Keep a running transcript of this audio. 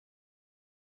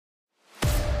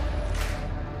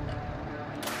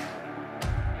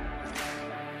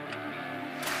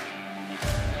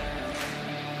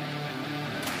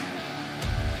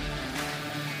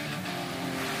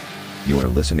You are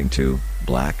listening to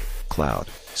Black Cloud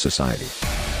Society.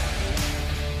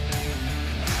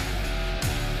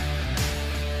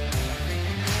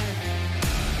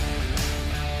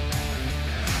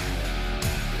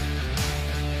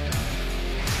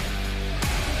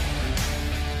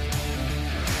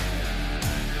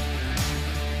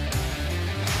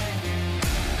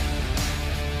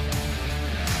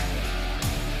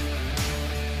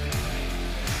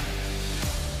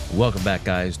 Welcome back,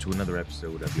 guys, to another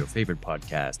episode of your favorite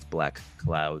podcast, Black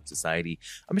Cloud Society.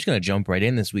 I'm just going to jump right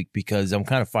in this week because I'm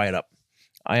kind of fired up.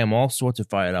 I am all sorts of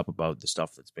fired up about the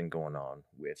stuff that's been going on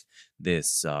with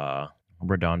this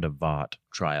Redonda Vaught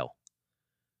trial,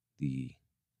 the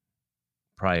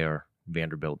prior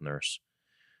Vanderbilt nurse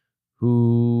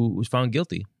who was found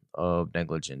guilty of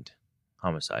negligent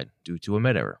homicide due to a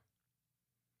med error.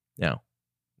 Now,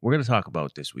 we're going to talk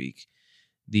about this week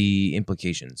the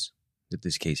implications that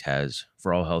this case has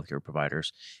for all healthcare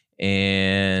providers,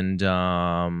 and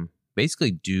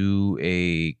basically do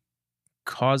a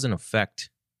cause and effect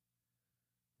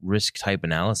risk type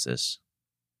analysis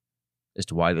as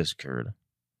to why this occurred,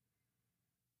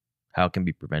 how it can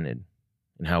be prevented,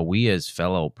 and how we as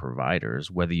fellow providers,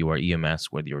 whether you are EMS,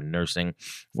 whether you're nursing,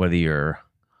 whether you're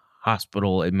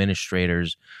hospital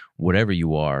administrators, whatever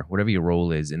you are, whatever your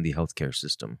role is in the healthcare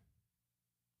system,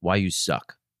 why you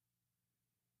suck.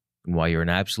 And why you're an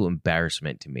absolute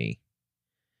embarrassment to me,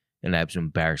 an absolute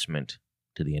embarrassment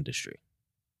to the industry.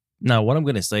 Now, what I'm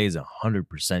going to say is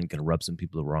 100% going to rub some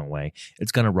people the wrong way.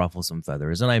 It's going to ruffle some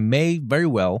feathers, and I may very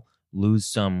well lose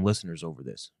some listeners over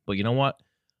this. But you know what?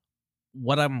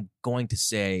 What I'm going to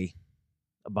say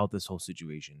about this whole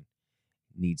situation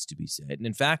needs to be said. And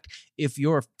in fact, if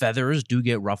your feathers do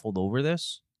get ruffled over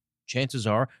this, chances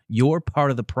are you're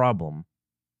part of the problem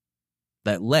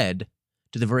that led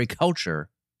to the very culture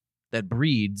that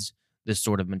breeds this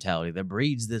sort of mentality, that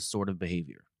breeds this sort of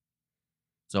behavior.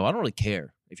 So I don't really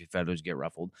care if your feathers get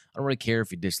ruffled. I don't really care if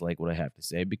you dislike what I have to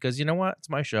say, because you know what? It's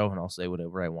my show, and I'll say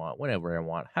whatever I want, whenever I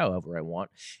want, however I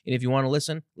want. And if you want to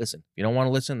listen, listen. If you don't want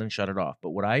to listen, then shut it off.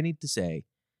 But what I need to say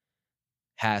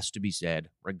has to be said,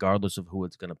 regardless of who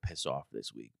it's going to piss off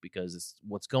this week, because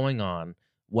what's going on,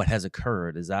 what has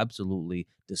occurred, is absolutely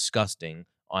disgusting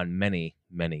on many,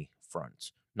 many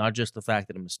fronts. Not just the fact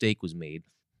that a mistake was made,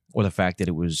 or the fact that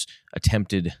it was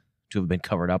attempted to have been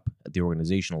covered up at the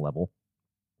organizational level,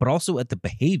 but also at the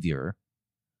behavior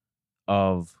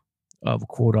of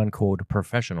quote-unquote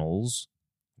professionals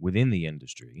within the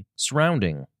industry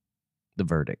surrounding the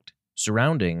verdict,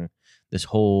 surrounding this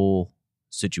whole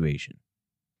situation.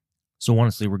 So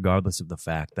honestly, regardless of the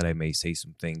fact that I may say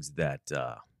some things that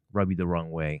rub you the wrong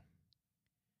way,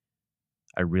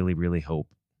 I really, really hope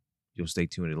you'll stay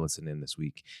tuned and listen in this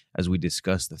week as we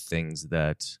discuss the things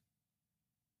that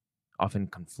often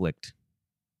conflict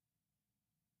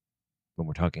when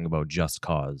we're talking about just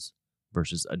cause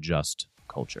versus a just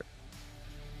culture.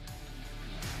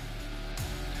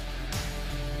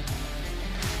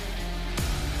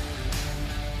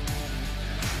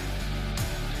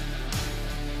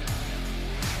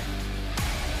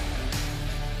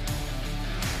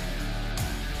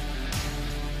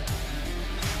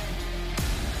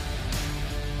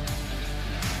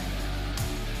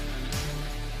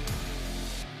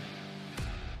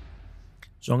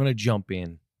 So I'm going to jump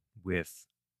in with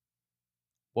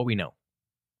what we know.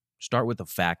 Start with the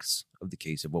facts of the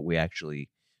case, of what we actually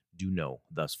do know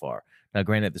thus far. Now,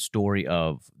 granted, the story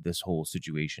of this whole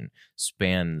situation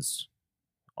spans,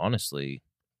 honestly,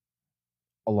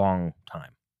 a long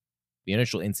time. The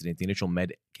initial incident, the initial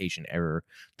medication error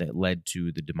that led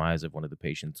to the demise of one of the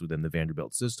patients within the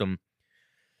Vanderbilt system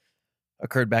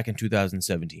occurred back in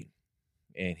 2017.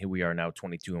 And here we are now,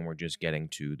 22, and we're just getting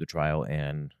to the trial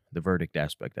and the verdict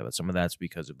aspect of it. Some of that's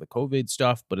because of the COVID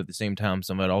stuff, but at the same time,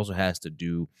 some of it also has to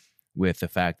do with the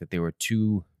fact that there were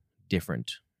two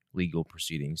different legal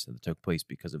proceedings that took place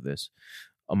because of this,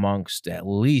 amongst, at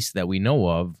least that we know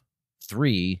of,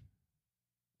 3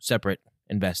 separate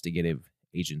investigative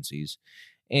agencies.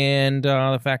 And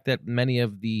the fact that many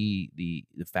of the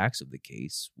facts of the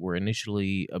case were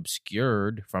initially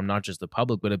obscured from not just the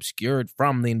public, but obscured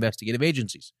from the investigative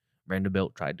agencies.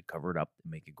 Vanderbilt tried to cover it up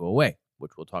and make it go away,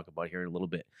 which we'll talk about here in a little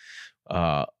bit,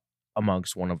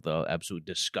 amongst one of the absolute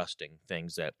disgusting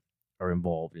things that are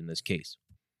involved in this case.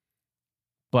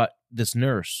 But this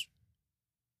nurse,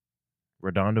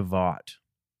 Redonda Vaught,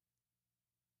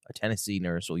 a Tennessee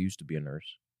nurse, or used to be a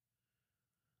nurse,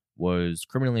 was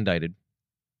criminally indicted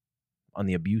on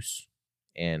the abuse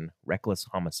and reckless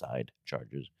homicide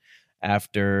charges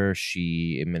after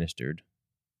she administered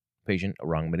patient a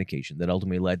wrong medication that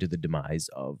ultimately led to the demise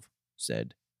of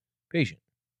said patient.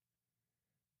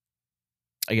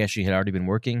 I guess she had already been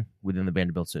working within the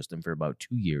Vanderbilt system for about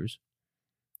 2 years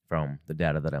from the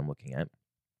data that I'm looking at.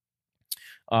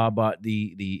 But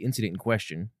the incident in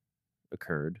question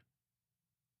occurred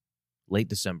late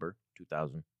December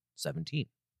 2017.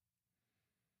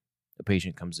 A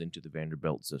patient comes into the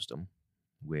Vanderbilt system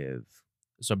with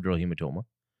subdural hematoma,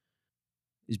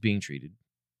 is being treated.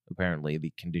 Apparently,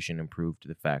 the condition improved to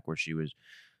the fact where she was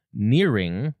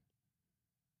nearing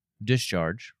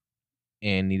discharge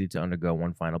and needed to undergo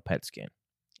one final PET scan.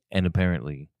 And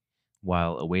apparently,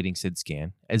 while awaiting said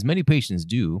scan, as many patients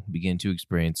do, begin to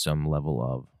experience some level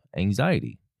of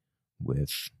anxiety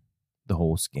with the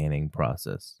whole scanning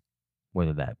process,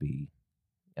 whether that be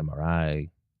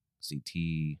MRI,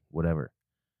 CT, whatever.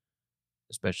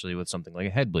 Especially with something like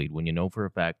a head bleed, when you know for a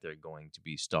fact they're going to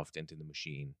be stuffed into the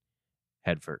machine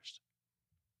head first.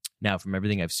 Now, from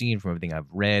everything I've seen, from everything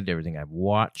I've read, everything I've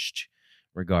watched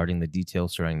regarding the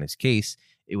details surrounding this case,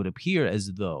 it would appear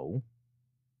as though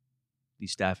the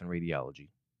staff in radiology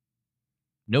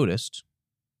noticed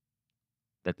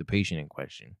that the patient in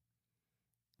question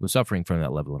was suffering from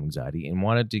that level of anxiety and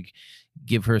wanted to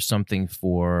give her something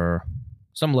for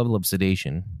some level of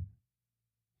sedation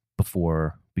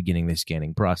before beginning the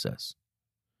scanning process.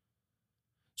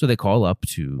 So they call up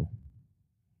to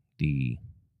the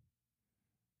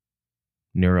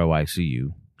neuro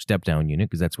ICU step-down unit,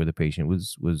 because that's where the patient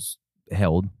was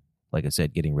held, like I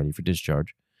said, getting ready for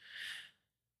discharge,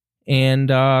 and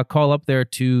call up there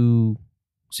to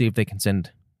see if they can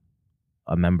send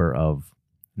a member of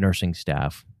nursing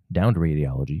staff down to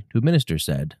radiology to administer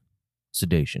said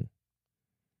sedation.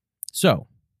 So,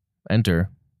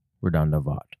 enter Redonda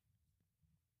Vaught.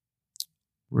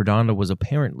 Redonda was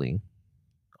apparently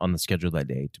on the schedule that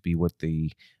day to be what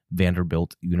the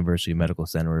Vanderbilt University Medical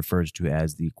Center refers to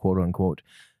as the quote-unquote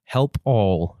help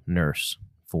all nurse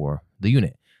for the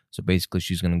unit. So basically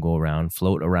she's going to go around,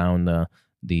 float around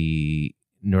the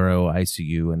neuro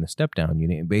ICU and the step-down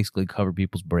unit and basically cover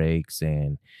people's breaks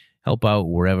and help out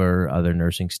wherever other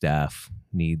nursing staff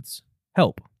needs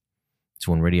help.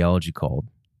 So when radiology called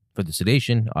for the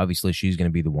sedation, obviously she's going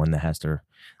to be the one that has to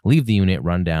leave the unit,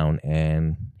 run down,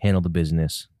 and handle the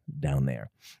business down there.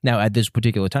 Now, at this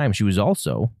particular time, she was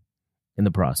also in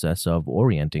the process of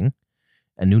orienting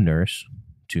a new nurse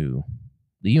to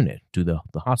the unit, to the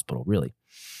hospital, really.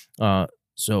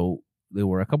 So there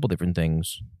were a couple different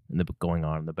things going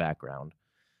on in the background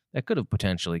that could have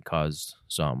potentially caused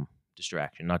some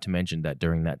distraction, not to mention that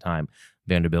during that time,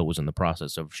 Vanderbilt was in the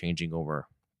process of changing over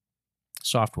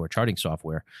software, charting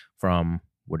software, from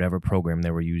whatever program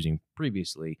they were using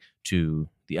previously to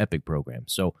the Epic program.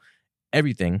 So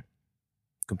everything,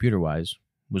 computer-wise,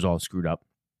 was all screwed up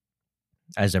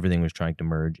as everything was trying to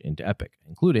merge into Epic,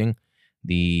 including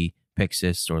the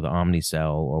Pyxis or the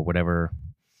Omnicell or whatever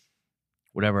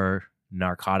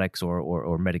narcotics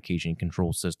or medication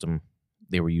control system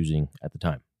they were using at the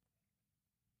time.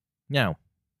 Now,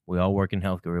 we all work in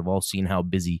healthcare. We've all seen how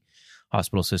busy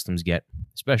hospital systems get,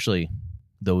 especially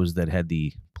those that had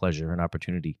the pleasure and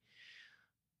opportunity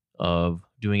of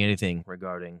doing anything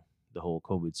regarding the whole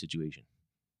COVID situation,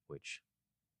 which,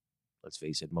 let's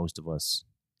face it, most of us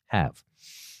have.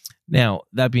 Now,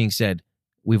 that being said,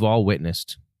 we've all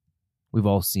witnessed, we've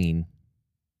all seen,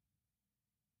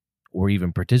 or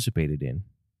even participated in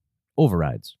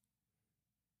overrides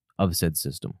of said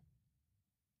system.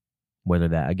 Whether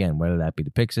that be the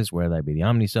Pyxis, whether that be the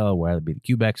Omnicell, whether that be the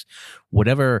Cubex,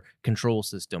 whatever control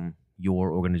system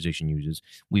your organization uses,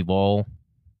 we've all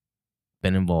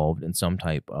been involved in some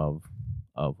type of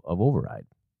override.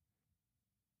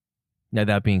 Now,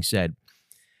 that being said,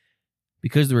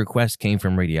 because the request came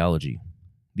from radiology,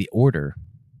 the order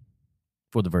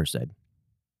for the Versed,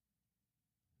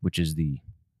 which is the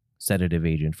sedative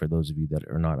agent for those of you that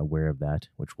are not aware of that,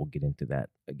 which we'll get into that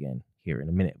again here in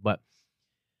a minute, but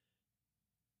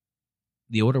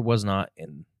the order was not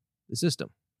in the system.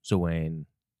 So when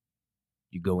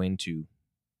you go into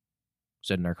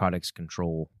said narcotics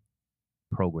control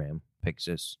program,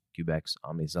 Pyxis, Cubex,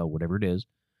 Omnicell, whatever it is,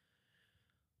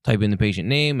 type in the patient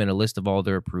name and a list of all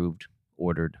their approved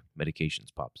ordered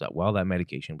medications pops out. Well, that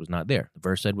medication was not there. The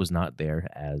Versed was not there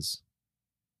as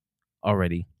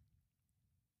already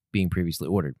being previously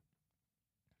ordered.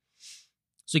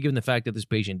 So given the fact that this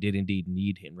patient did indeed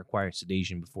need and require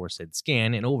sedation before said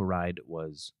scan, an override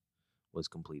was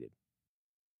completed.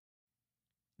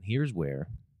 Here's where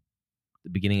the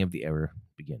beginning of the error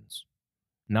begins.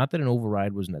 Not that an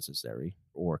override was necessary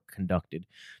or conducted,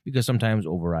 because sometimes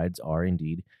overrides are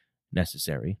indeed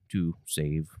necessary to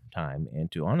save time and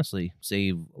to honestly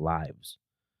save lives.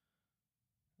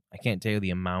 I can't tell you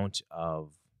the amount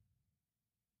of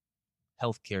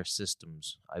healthcare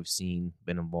systems I've seen,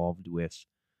 been involved with,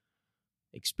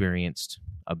 experienced,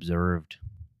 observed,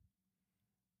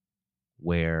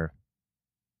 where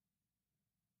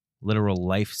literal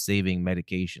life-saving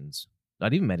medications,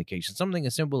 not even medication, something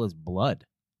as simple as blood,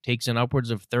 takes an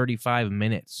upwards of 35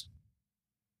 minutes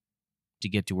to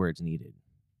get to where it's needed.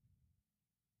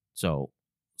 So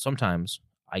sometimes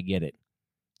I get it.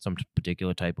 Some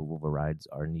particular type of overrides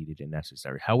are needed and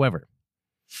necessary. However,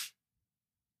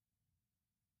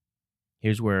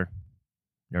 here's where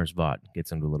Nurse Vaught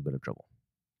gets into a little bit of trouble.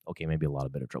 Okay, maybe a lot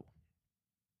of bit of trouble.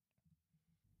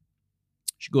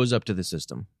 She goes up to the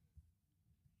system,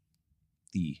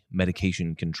 the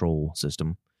medication control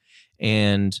system,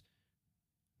 and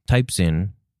types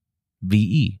in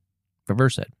VE for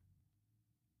Versed.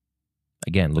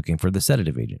 Again, looking for the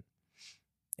sedative agent,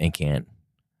 and can't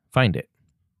find it.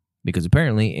 Because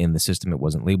apparently in the system it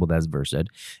wasn't labeled as Versed,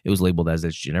 it was labeled as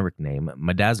its generic name,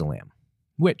 Midazolam,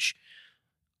 which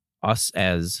us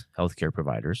as healthcare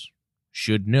providers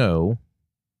should know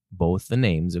both the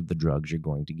names of the drugs you're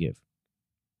going to give.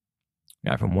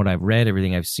 Now, from what I've read,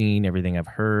 everything I've seen, everything I've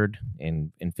heard,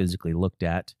 and physically looked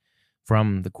at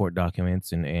from the court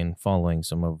documents and following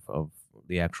some of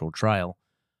the actual trial,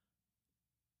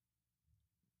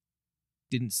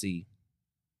 didn't see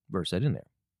Versed in there.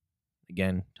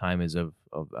 Again, time is of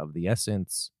the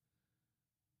essence.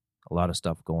 A lot of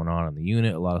stuff going on in the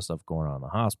unit, a lot of stuff going on in the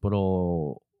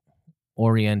hospital,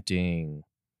 orienting,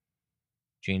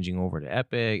 changing over to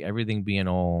Epic, everything being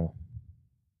all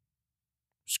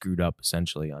screwed up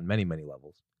essentially on many, many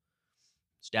levels.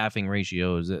 Staffing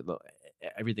ratios,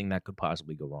 everything that could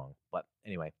possibly go wrong. But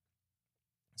anyway,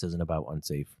 this isn't about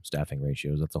unsafe staffing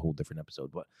ratios. That's a whole different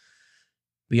episode. But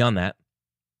beyond that,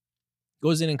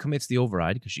 goes in and commits the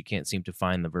override because she can't seem to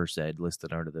find the Versed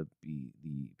listed under the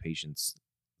patient's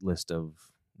list of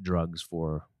drugs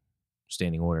for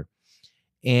standing order.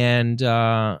 And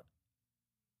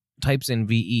types in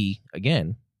VE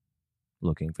again,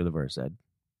 looking for the Versed.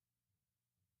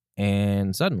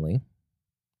 And suddenly,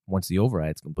 once the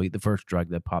override's complete, the first drug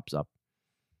that pops up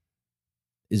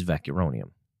is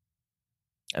vecuronium.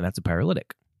 And that's a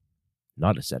paralytic,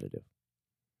 not a sedative.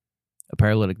 A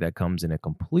paralytic that comes in a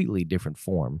completely different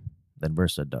form than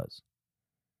Versed does.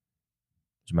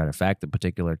 As a matter of fact, the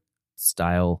particular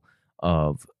style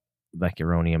of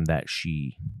vecuronium that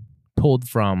she pulled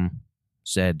from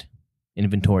said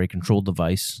inventory control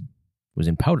device was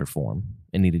in powder form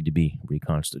and needed to be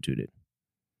reconstituted.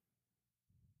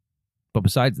 But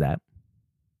besides that,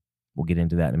 we'll get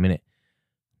into that in a minute.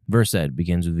 Versed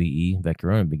begins with VE,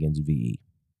 vecuronium begins with VE.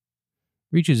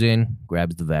 Reaches in,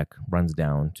 grabs the vec, runs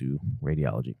down to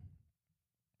radiology.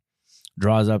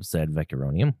 Draws up said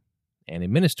vecuronium and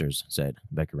administers said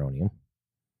vecuronium.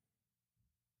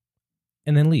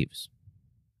 And then leaves.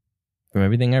 From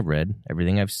everything I've read,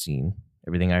 everything I've seen,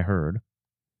 everything I heard,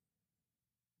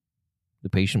 the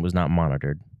patient was not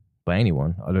monitored by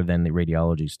anyone other than the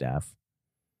radiology staff,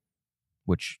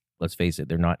 which, let's face it,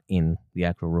 they're not in the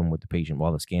actual room with the patient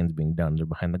while the scan's being done. They're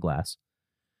behind the glass.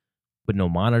 But no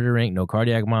monitoring, no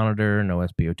cardiac monitor, no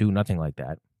SpO2, nothing like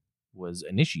that was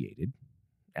initiated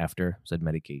after said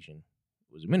medication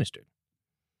was administered.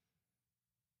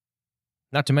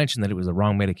 Not to mention that it was the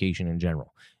wrong medication in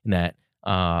general, and that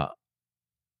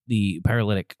the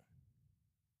paralytic,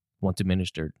 once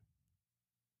administered,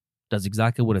 does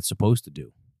exactly what it's supposed to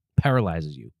do.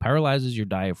 Paralyzes you. Paralyzes your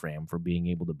diaphragm for being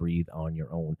able to breathe on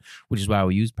your own, which is why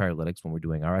we use paralytics when we're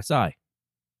doing RSI.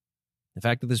 The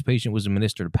fact that this patient was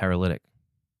administered a paralytic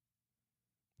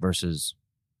versus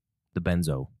the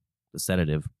benzo, the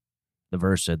sedative, the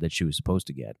Versed that she was supposed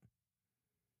to get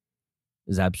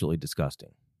is absolutely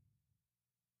disgusting.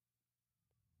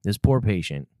 This poor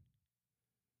patient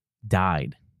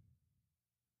died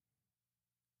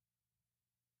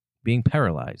being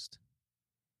paralyzed,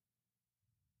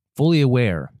 fully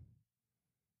aware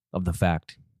of the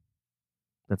fact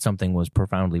that something was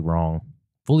profoundly wrong,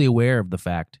 fully aware of the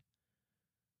fact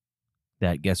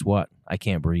that, guess what? I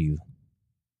can't breathe.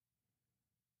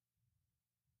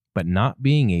 But not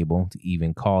being able to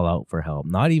even call out for help,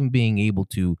 not even being able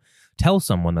to tell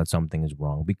someone that something is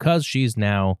wrong because she's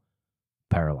now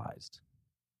paralyzed,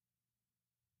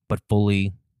 but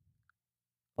fully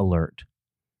alert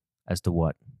as to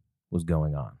what was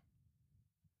going on.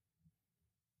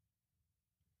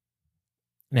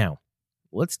 Now,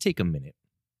 let's take a minute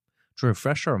to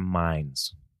refresh our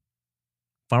minds.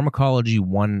 Pharmacology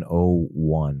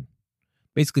 101.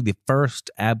 Basically, the first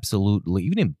absolutely,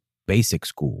 even in basic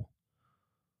school,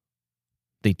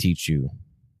 they teach you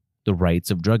the rights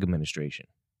of drug administration.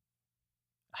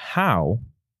 How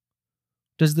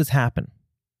does this happen?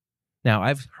 Now,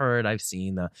 I've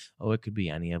seen it could be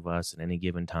any of us at any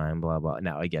given time, blah, blah.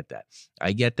 Now, I get that.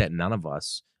 I get that none of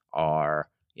us are,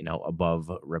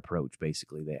 above reproach,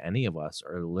 basically, that any of us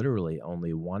are literally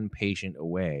only one patient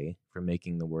away from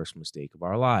making the worst mistake of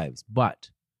our lives. But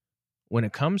when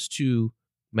it comes to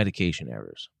medication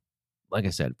errors, like I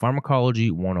said,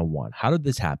 pharmacology 101. How did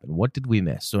this happen? What did we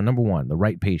miss? So number one, the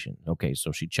right patient. Okay,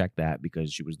 so she checked that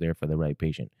because she was there for the right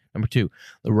patient. Number two,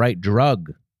 the right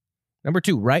drug. Number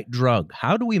two, right drug.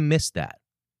 How do we miss that?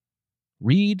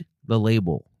 Read the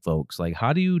label, folks. Like,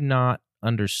 how do you not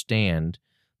understand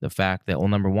the fact that, well,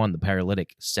 number one, the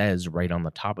paralytic says right on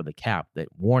the top of the cap that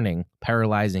warning,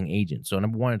 paralyzing agent. So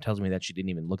number one, it tells me that she didn't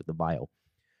even look at the vial.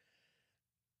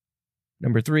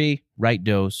 Number three, right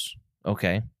dose.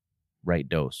 Okay, right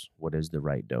dose. What is the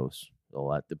right dose? Well,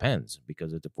 that depends,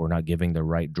 because if we're not giving the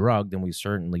right drug, then we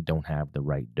certainly don't have the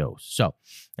right dose. So,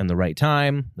 and the right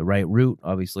time, the right route,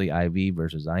 obviously IV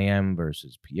versus IM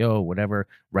versus PO, whatever.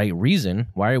 Right reason,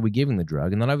 why are we giving the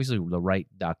drug? And then obviously the right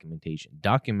documentation,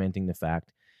 documenting the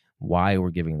fact why we're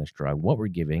giving this drug, what we're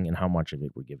giving, and how much of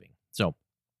it we're giving. So,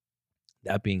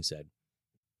 that being said,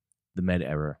 the med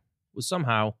error was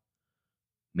somehow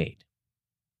made.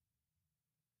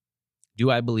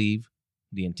 Do I believe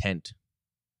the intent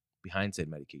behind said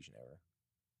medication error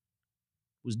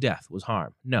was death, was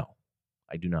harm? No,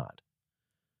 I do not.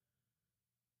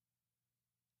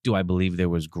 Do I believe there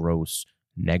was gross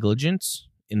negligence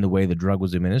in the way the drug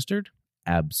was administered?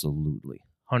 Absolutely.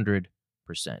 100%.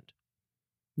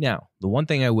 Now, the one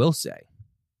thing I will say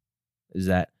is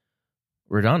that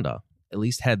Redonda at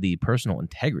least had the personal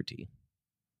integrity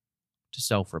to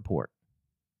self-report.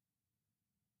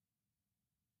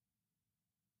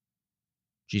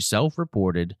 She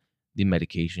self-reported the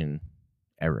medication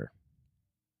error.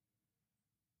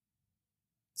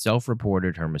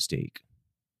 Self-reported her mistake.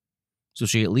 So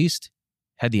she at least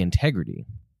had the integrity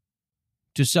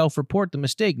to self-report the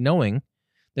mistake, knowing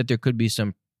that there could be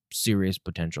some serious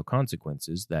potential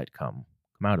consequences that come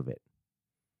out of it.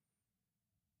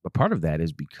 But part of that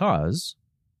is because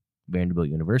Vanderbilt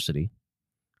University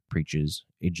preaches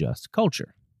a just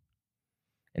culture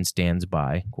and stands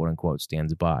by, quote unquote,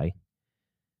 stands by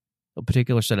a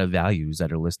particular set of values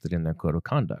that are listed in their code of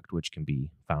conduct, which can be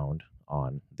found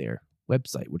on their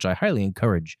website, which I highly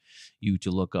encourage you to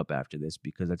look up after this,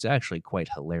 because it's actually quite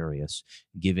hilarious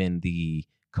given the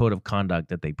code of conduct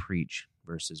that they preach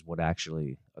versus what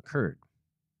actually occurred.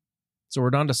 So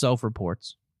Redonda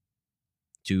self-reports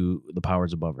to the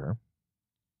powers above her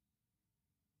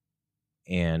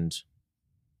and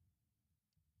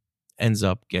ends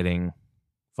up getting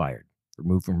fired,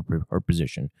 removed from her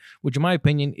position, which in my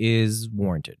opinion is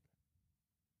warranted.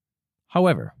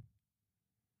 However,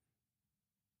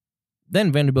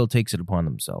 then Vanderbilt takes it upon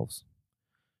themselves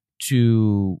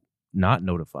to not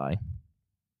notify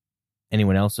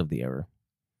anyone else of the error.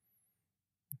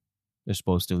 They're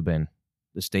supposed to have been,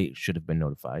 the state should have been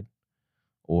notified,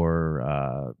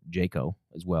 or JACO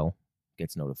as well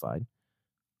gets notified.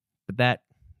 But that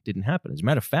didn't happen. As a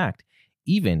matter of fact,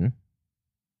 even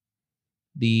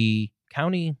the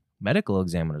county medical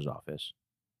examiner's office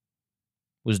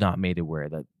was not made aware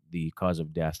that the cause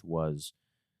of death was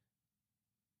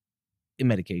a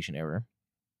medication error.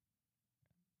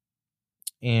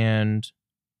 And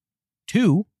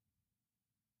two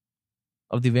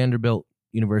of the Vanderbilt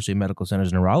University Medical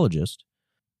Center's neurologist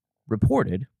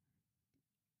reported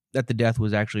that the death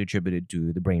was actually attributed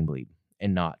to the brain bleed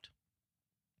and not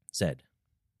said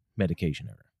medication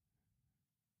error.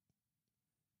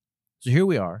 So here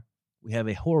we are. We have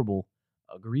a horrible,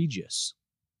 egregious,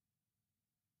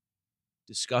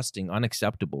 disgusting,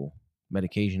 unacceptable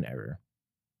medication error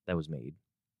that was made.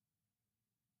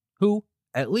 Who,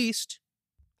 at least,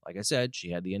 like I said,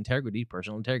 she had the integrity,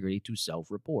 personal integrity, to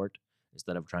self-report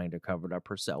instead of trying to cover it up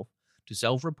herself, to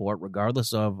self-report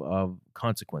regardless of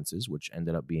consequences, which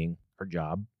ended up being her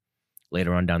job.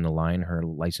 Later on down the line, her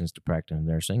license to practice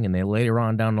nursing, and then later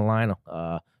on down the line,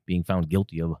 being found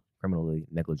guilty of criminally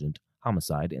negligent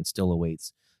homicide and still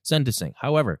awaits sentencing.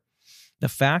 However, the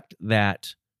fact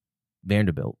that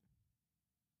Vanderbilt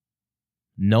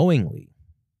knowingly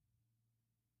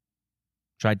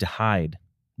tried to hide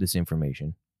this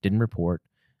information, didn't report,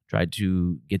 tried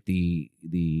to get the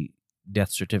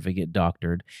death certificate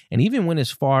doctored, and even went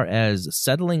as far as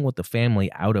settling with the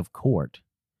family out of court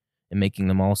and making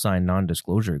them all sign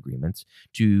non-disclosure agreements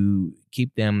to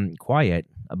keep them quiet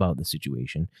about the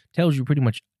situation, tells you pretty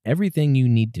much everything you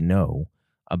need to know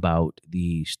about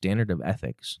the standard of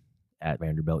ethics at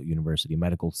Vanderbilt University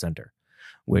Medical Center,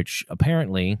 which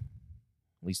apparently,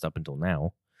 at least up until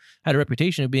now, had a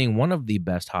reputation of being one of the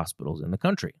best hospitals in the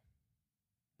country.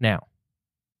 Now,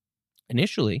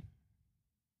 Initially,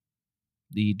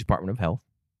 the Department of Health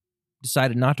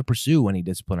decided not to pursue any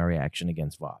disciplinary action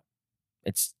against Vaught.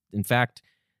 It's, in fact,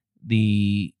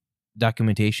 the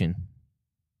documentation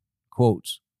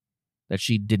quotes that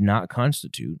she did not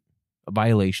constitute a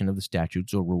violation of the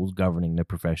statutes or rules governing the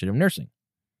profession of nursing.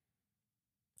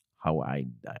 How I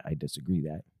disagree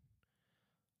that.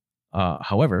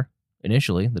 However,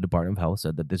 initially, the Department of Health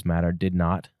said that this matter did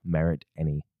not merit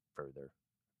any further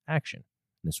action.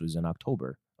 This was in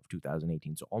October of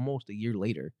 2018, so almost a year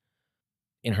later.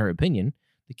 In her opinion,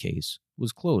 the case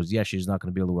was closed. Yes, she's not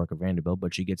going to be able to work at Vanderbilt,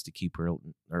 but she gets to keep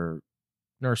her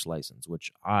nurse license,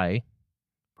 which I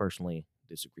personally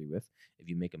disagree with. If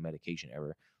you make a medication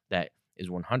error, that is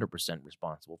 100%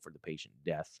 responsible for the patient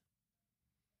death.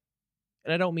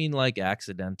 And I don't mean like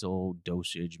accidental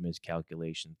dosage,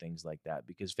 miscalculation, things like that,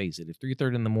 because face it, if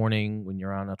 3:30 in the morning when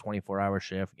you're on a 24-hour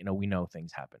shift, we know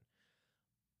things happen.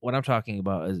 What I'm talking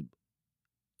about is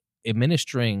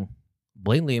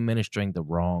blatantly administering the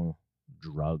wrong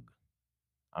drug.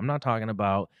 I'm not talking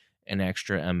about an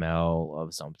extra ml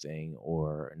of something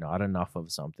or not enough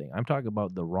of something. I'm talking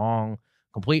about the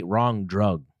complete wrong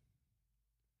drug.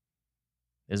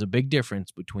 There's a big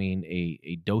difference between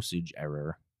a dosage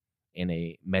error and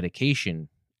a medication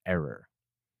error.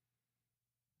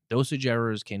 Dosage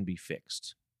errors can be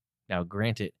fixed. Now,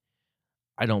 granted,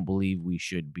 I don't believe we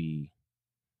should be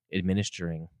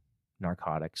administering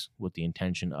narcotics with the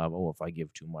intention of, if I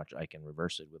give too much, I can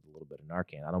reverse it with a little bit of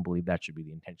Narcan. I don't believe that should be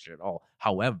the intention at all.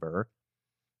 However,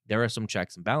 there are some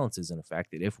checks and balances in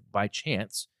effect that if by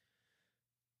chance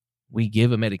we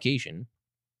give a medication,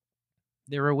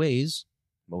 there are ways,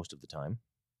 most of the time,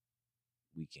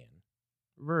 we can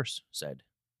reverse said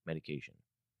medication.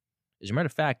 As a matter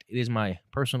of fact, it is my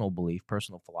personal belief,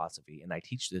 personal philosophy, and I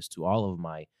teach this to all of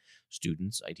my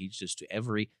students. I teach this to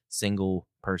every single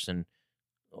person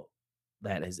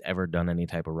that has ever done any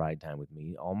type of ride time with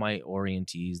me. All my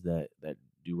orientees that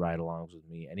do ride-alongs with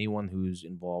me, anyone who's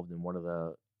involved in one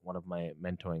of my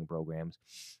mentoring programs,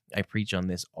 I preach on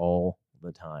this all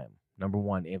the time. Number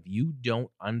one, if you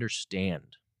don't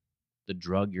understand the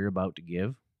drug you're about to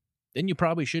give, then you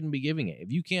probably shouldn't be giving it.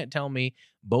 If you can't tell me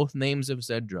both names of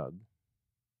said drug,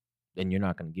 then you're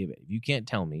not going to give it. If you can't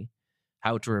tell me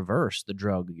how to reverse the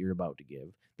drug you're about to give,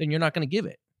 then you're not going to give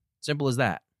it. Simple as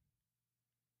that.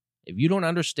 If you don't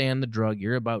understand the drug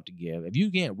you're about to give, if you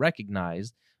can't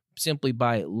recognize simply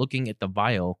by looking at the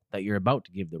vial that you're about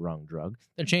to give the wrong drug,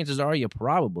 then chances are you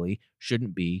probably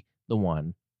shouldn't be the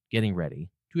one getting ready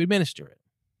to administer it.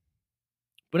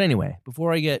 But anyway,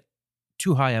 before I get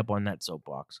too high up on that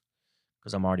soapbox,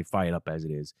 because I'm already fired up as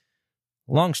it is,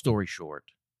 long story short,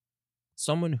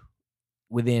 someone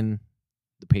within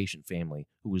the patient family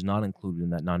who was not included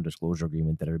in that non-disclosure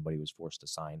agreement that everybody was forced to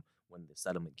sign when the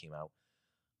settlement came out,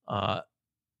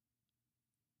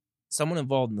 someone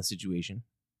involved in the situation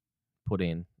put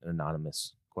in an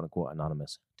anonymous, quote-unquote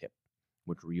anonymous tip,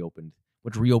 which reopened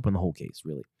the whole case,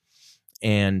 really.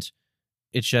 And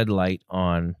it shed light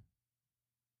on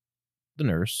the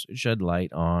nurse. It shed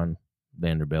light on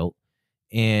Vanderbilt.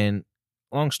 And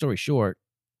long story short,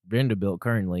 Vanderbilt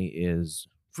currently is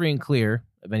free and clear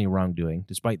of any wrongdoing,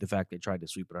 despite the fact they tried to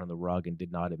sweep it under the rug and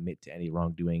did not admit to any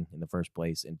wrongdoing in the first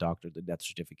place and doctored the death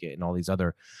certificate and all these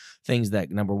other things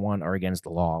that, number one, are against the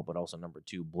law, but also, number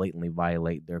two, blatantly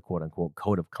violate their quote-unquote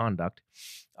code of conduct.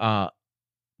 But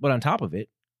on top of it,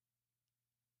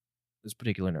 this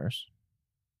particular nurse,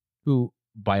 who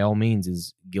by all means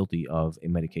is guilty of a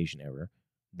medication error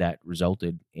that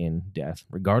resulted in death,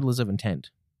 regardless of intent,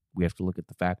 we have to look at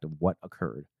the fact of what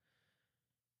occurred,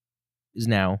 is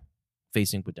now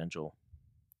facing potential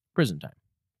prison time.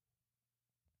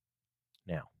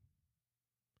 Now,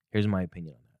 here's my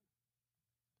opinion on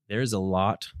that. There is a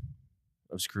lot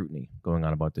of scrutiny going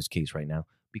on about this case right now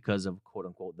because of, quote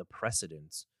unquote, the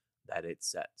precedents that it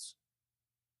sets.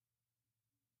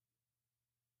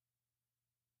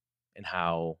 And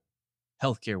how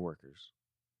healthcare workers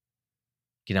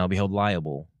can now be held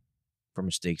liable for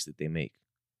mistakes that they make.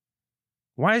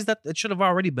 Why is that? It should have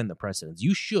already been the precedence.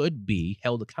 You should be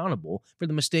held accountable for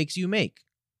the mistakes you make.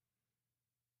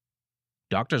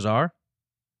 Doctors are.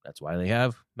 That's why they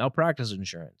have malpractice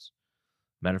insurance.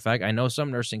 Matter of fact, I know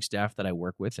some nursing staff that I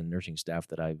work with and nursing staff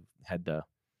that I've had the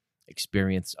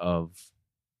experience of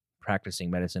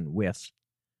practicing medicine with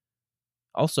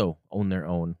also own their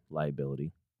own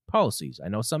liability policies. I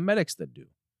know some medics that do.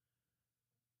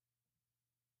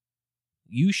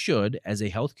 You should, as a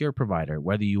healthcare provider,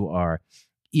 whether you are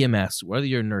EMS, whether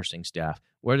you're nursing staff,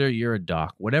 whether you're a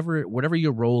doc, whatever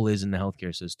your role is in the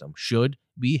healthcare system, should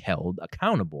be held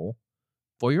accountable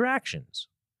for your actions.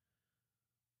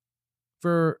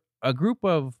 For a group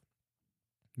of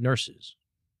nurses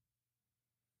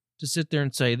to sit there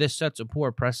and say this sets a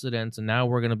poor precedent, and now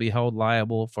we're going to be held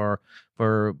liable for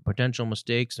potential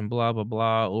mistakes and blah blah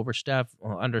blah,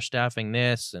 understaffing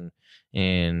this,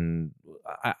 and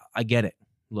I get it.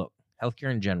 Look,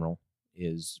 healthcare in general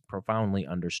is profoundly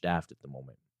understaffed at the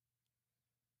moment,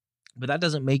 but that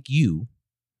doesn't make you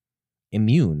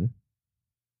immune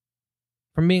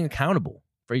from being accountable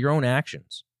for your own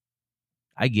actions.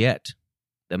 I get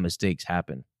that mistakes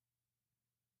happen,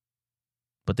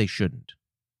 but they shouldn't.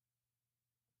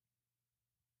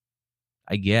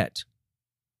 I get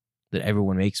that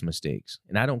everyone makes mistakes,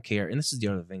 and I don't care. And this is the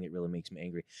other thing that really makes me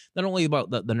angry. Not only about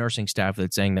the nursing staff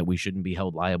that's saying that we shouldn't be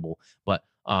held liable, but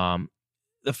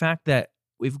the fact that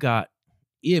we've got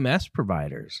EMS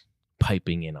providers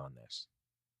piping in on this.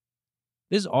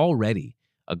 There's already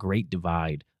a great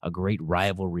divide, a great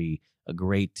rivalry, a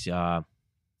great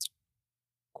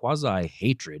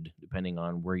quasi-hatred, depending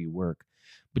on where you work,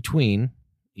 between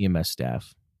EMS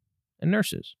staff and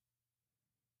nurses.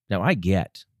 Now, I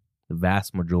get the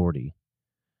vast majority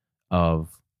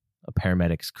of a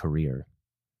paramedic's career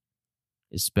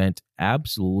is spent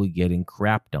absolutely getting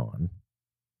crapped on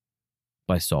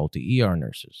by salty ER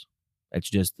nurses. That's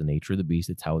just the nature of the beast.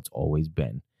 It's how it's always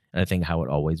been. And I think how it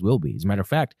always will be. As a matter of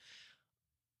fact,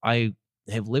 I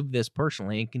have lived this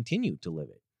personally and continue to live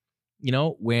it. You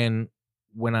know, when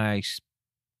I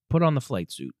put on the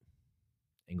flight suit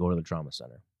and go to the trauma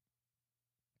center,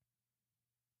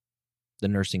 the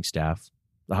nursing staff,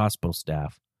 the hospital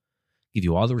staff give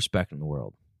you all the respect in the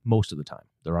world most of the time.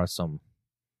 There are some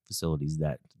facilities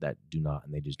that do not,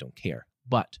 and they just don't care.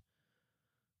 But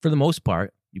for the most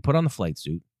part, you put on the flight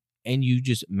suit and you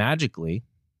just magically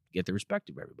get the respect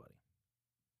of everybody.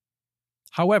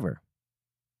 However,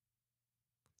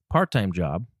 part-time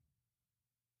job,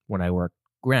 when I work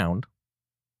ground,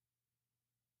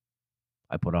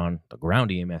 I put on the ground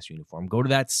EMS uniform, go to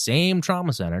that same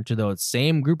trauma center, to the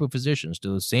same group of physicians, to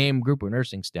the same group of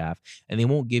nursing staff, and they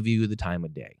won't give you the time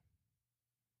of day.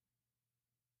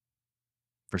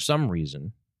 For some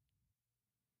reason,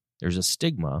 there's a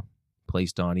stigma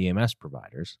placed on EMS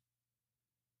providers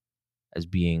as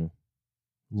being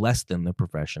less than the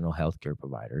professional healthcare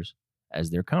providers as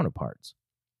their counterparts.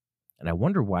 And I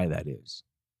wonder why that is.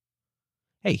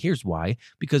 Hey, here's why.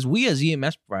 Because we as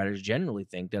EMS providers generally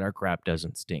think that our crap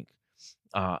doesn't stink.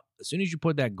 As soon as you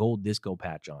put that gold disco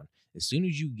patch on, as soon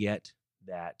as you get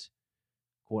that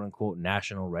quote-unquote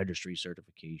national registry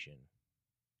certification,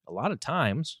 a lot of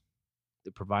times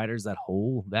the providers that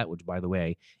hold that, which, by the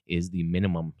way, is the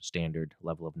minimum standard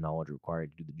level of knowledge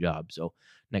required to do the job. So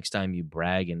next time you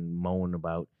brag and moan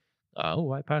about,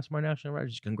 I passed my national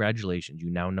registry, congratulations.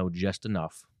 You now know just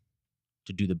enough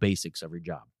to do the basics of your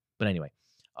job. But anyway,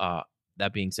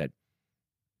 that being said,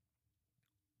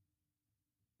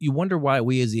 you wonder why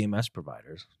we as EMS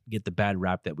providers get the bad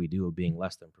rap that we do of being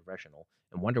less than professional,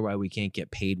 and wonder why we can't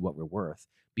get paid what we're worth,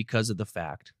 because of the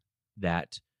fact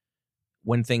that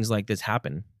when things like this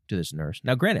happen to this nurse.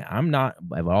 Now, granted, I'm not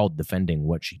at all defending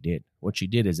what she did. What she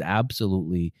did is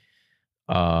absolutely,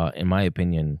 in my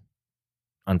opinion,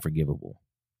 unforgivable.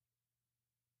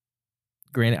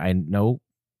 Granted, I know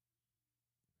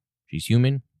she's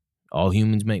human. All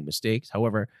humans make mistakes.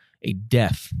 However, a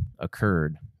death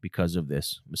occurred because of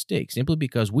this mistake, simply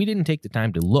because we didn't take the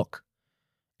time to look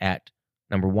at,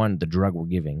 number one, the drug we're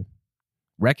giving,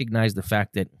 recognize the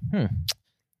fact that,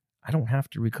 I don't have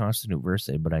to reconstitute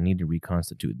Versed, but I need to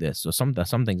reconstitute this. So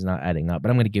something's not adding up, but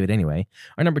I'm going to give it anyway.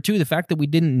 Or number two, the fact that we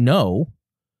didn't know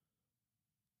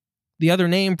the other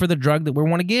name for the drug that we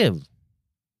want to give.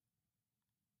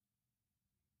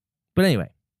 But anyway,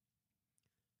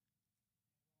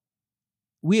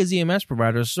 we as EMS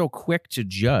providers are so quick to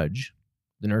judge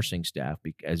the nursing staff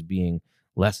as being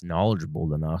less knowledgeable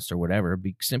than us or whatever,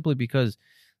 simply because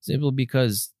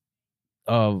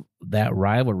of that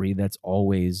rivalry that's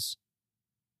always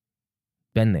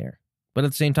been there. But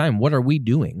at the same time, what are we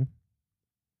doing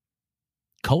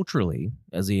culturally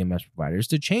as EMS providers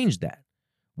to change that?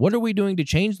 What are we doing to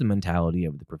change the mentality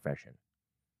of the profession?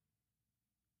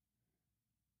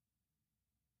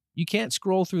 You can't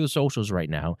scroll through the socials right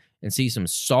now and see some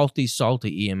salty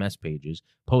EMS pages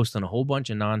posting a whole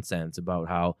bunch of nonsense about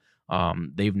how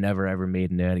they've never ever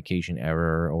made a medication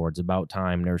error, or it's about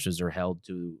time nurses are held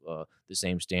to the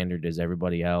same standard as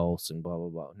everybody else, and blah, blah,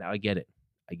 blah. Now, I get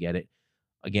it.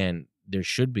 Again, there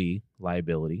should be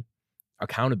liability,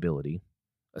 accountability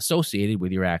associated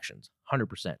with your actions,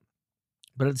 100%.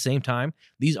 But at the same time,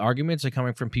 these arguments are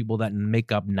coming from people that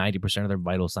make up 90% of their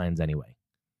vital signs anyway.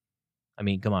 I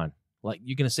mean, come on. Like,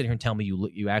 you're going to sit here and tell me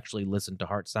you actually listen to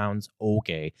heart sounds?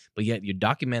 Okay. But yet you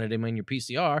documented them in your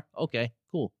PCR? Okay,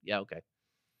 cool. Yeah, okay.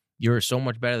 You're so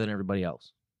much better than everybody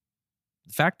else.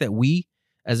 The fact that we,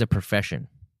 as a profession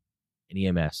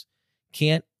in EMS,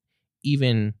 can't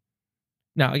even...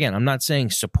 Now, again, I'm not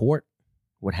saying support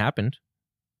what happened.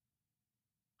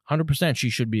 100% she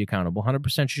should be accountable.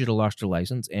 100% she should have lost her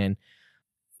license. And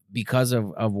because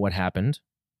of what happened,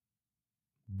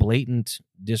 blatant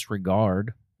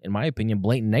disregard, in my opinion,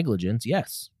 blatant negligence,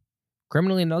 yes.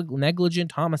 Criminally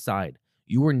negligent homicide.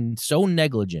 You were so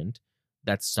negligent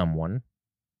that someone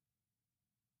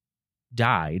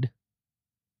died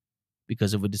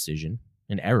because of a decision,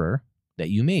 an error that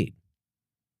you made.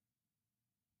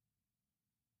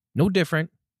 No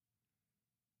different,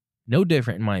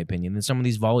 in my opinion, than some of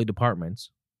these volley departments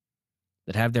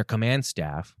that have their command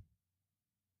staff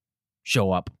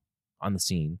show up on the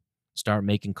scene, start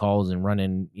making calls and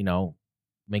running,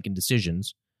 making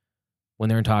decisions when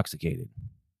they're intoxicated.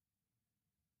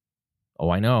 Oh,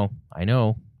 I know.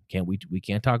 We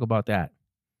can't talk about that,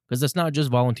 because that's not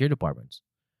just volunteer departments.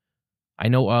 I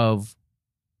know of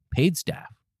paid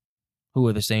staff who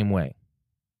are the same way.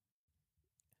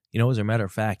 As a matter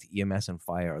of fact, EMS and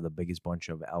fire are the biggest bunch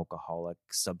of alcoholic,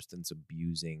 substance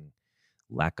abusing,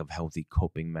 lack of healthy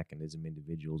coping mechanism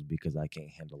individuals, because I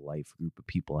can't handle life, group of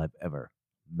people I've ever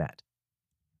met.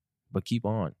 But keep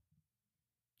on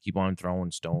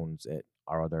throwing stones at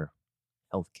our other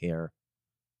healthcare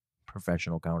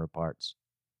professional counterparts,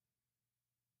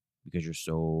 because you're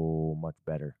so much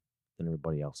better than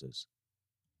everybody else is.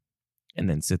 And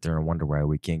then sit there and wonder why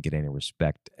we can't get any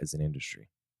respect as an industry.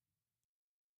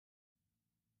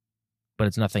 But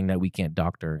it's nothing that we can't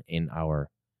doctor in our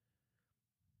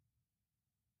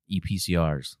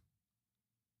EPCRs.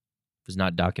 If it's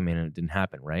not documented, it didn't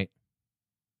happen, right?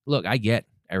 Look, I get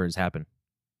errors happen.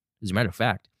 As a matter of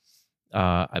fact,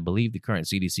 I believe the current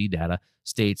CDC data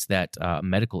states that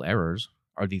medical errors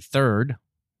are the third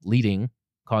leading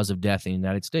cause of death in the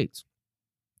United States.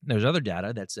 There's other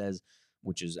data that says,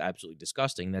 which is absolutely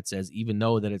disgusting, that says even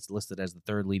though that it's listed as the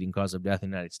third leading cause of death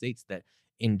in the United States, that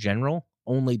in general,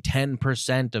 only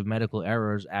 10% of medical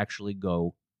errors actually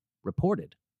go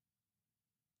reported.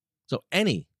 So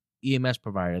any EMS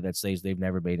provider that says they've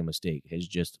never made a mistake has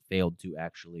just failed to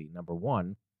actually, number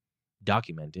one,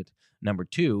 document it. Number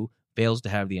two, fails to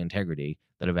have the integrity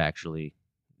that have actually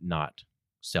not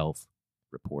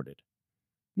self-reported.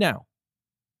 Now,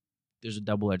 there's a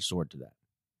double-edged sword to that.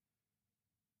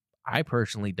 I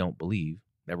personally don't believe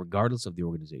that regardless of the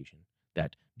organization,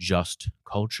 that just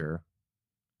culture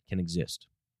can exist.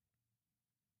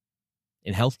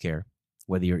 In healthcare,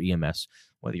 whether you're EMS,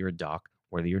 whether you're a doc,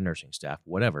 whether you're nursing staff,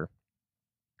 whatever,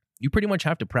 you pretty much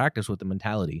have to practice with the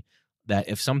mentality that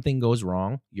if something goes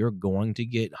wrong, you're going to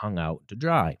get hung out to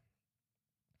dry.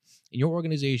 And your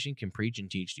organization can preach and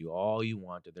teach to you all you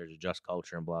want that there's a just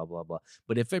culture and blah, blah, blah.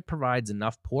 But if it provides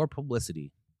enough poor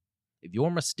publicity, if your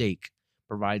mistake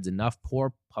provides enough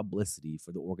poor publicity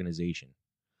for the organization,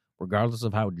 regardless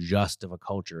of how just of a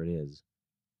culture it is,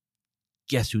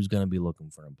 guess who's going to be looking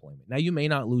for employment? Now, you may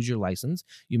not lose your license.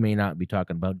 You may not be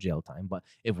talking about jail time. But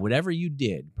if whatever you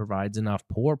did provides enough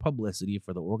poor publicity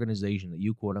for the organization that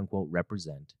you quote unquote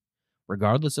represent,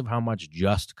 regardless of how much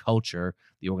just culture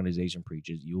the organization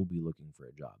preaches, you will be looking for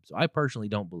a job. So I personally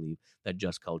don't believe that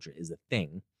just culture is a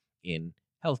thing in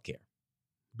healthcare.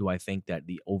 Do I think that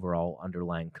the overall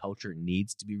underlying culture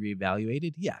needs to be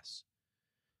reevaluated? Yes.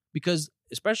 Because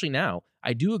especially now,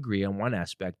 I do agree on one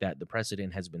aspect that the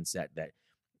precedent has been set that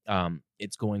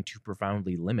it's going to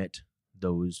profoundly limit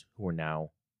those who are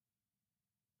now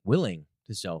willing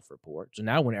to self-report. So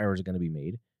now when errors are going to be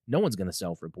made, no one's going to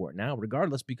self-report now,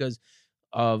 regardless, because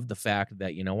of the fact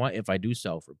that, you know what, if I do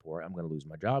self-report, I'm going to lose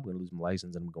my job, I'm going to lose my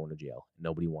license, and I'm going to jail.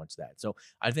 Nobody wants that. So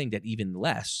I think that even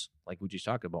less, like we just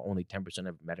talked about, only 10%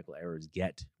 of medical errors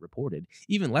get reported.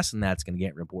 Even less than that's going to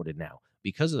get reported now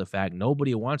because of the fact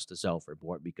nobody wants to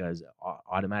self-report, because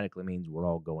automatically means we're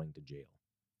all going to jail.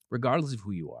 Regardless of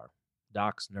who you are,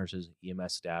 docs, nurses,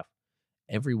 EMS staff,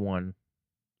 everyone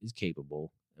is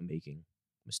capable of making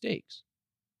mistakes.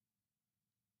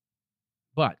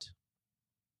 But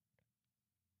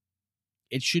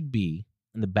it should be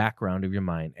in the background of your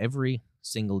mind every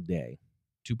single day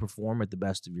to perform at the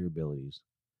best of your abilities,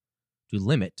 to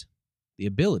limit the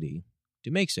ability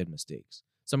to make said mistakes.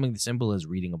 Something as simple as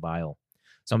reading a vial.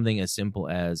 Something as simple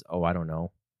as,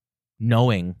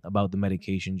 knowing about the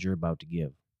medications you're about to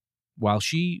give. While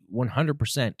she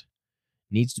 100%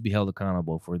 needs to be held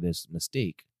accountable for this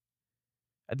mistake,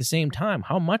 at the same time,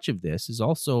 how much of this is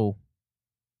also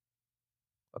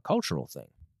a cultural thing?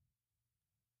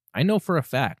 I know for a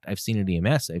fact, I've seen it in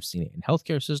EMS, I've seen it in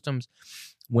healthcare systems,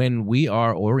 when we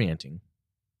are orienting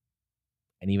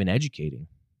and even educating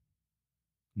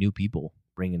new people,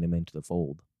 bringing them into the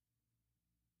fold.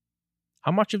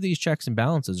 How much of these checks and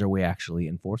balances are we actually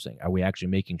enforcing? Are we actually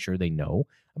making sure they know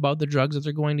about the drugs that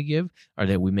they're going to give? Are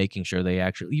we making sure they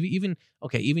actually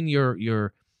even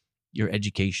your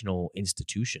educational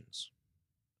institutions?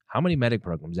 How many medic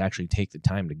programs actually take the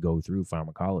time to go through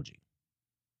pharmacology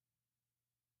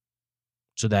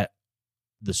so that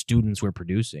the students we're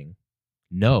producing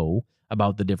know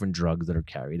about the different drugs that are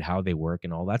carried, how they work,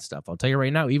 and all that stuff? I'll tell you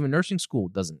right now, even nursing school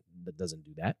doesn't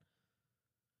do that.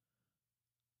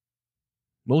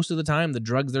 Most of the time, the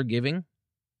drugs they're giving,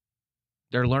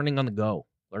 they're learning on the go,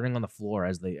 learning on the floor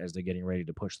as they're getting ready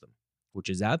to push them, which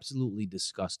is absolutely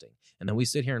disgusting. And then we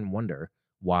sit here and wonder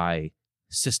why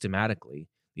systematically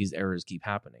these errors keep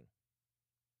happening.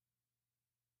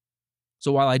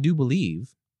 So while I do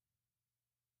believe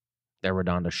that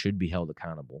Redonda should be held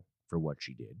accountable for what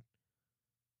she did,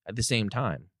 at the same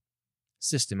time,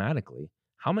 systematically,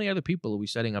 how many other people are we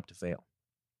setting up to fail?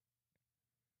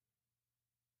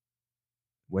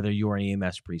 Whether you're an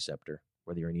EMS preceptor,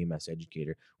 whether you're an EMS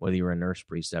educator, whether you're a nurse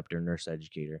preceptor, nurse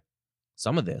educator,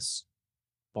 some of this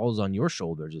falls on your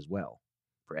shoulders as well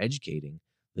for educating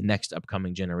the next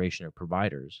upcoming generation of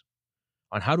providers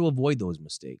on how to avoid those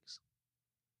mistakes.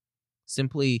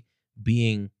 Simply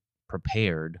being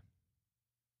prepared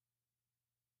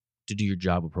to do your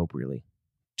job appropriately,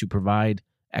 to provide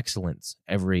excellence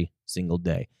every single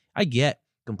day. I get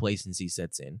complacency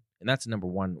sets in, and that's number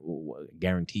one,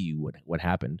 guarantee you what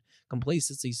happened.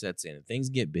 Complacency sets in, things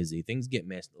get busy, things get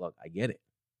missed. Look, I get it.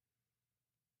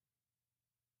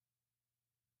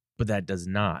 But that does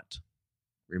not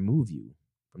remove you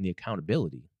from the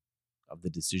accountability of the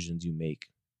decisions you make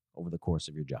over the course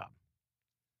of your job.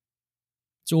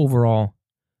 So overall,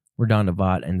 Redonda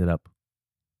Vaught ended up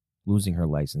losing her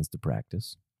license to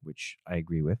practice, which I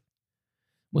agree with,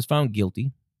 was found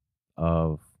guilty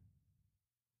of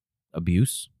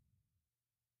abuse,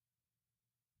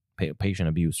 patient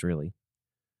abuse, really,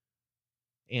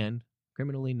 and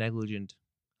criminally negligent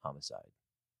homicide.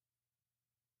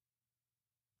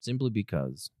 Simply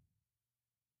because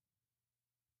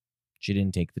she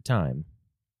didn't take the time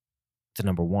to,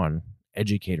 number one,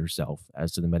 educate herself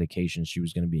as to the medications she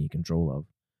was going to be in control of.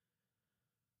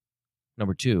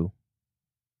 Number two,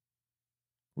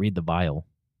 read the vial.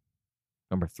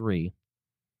 Number three,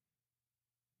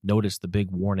 notice the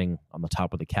big warning on the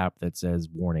top of the cap that says,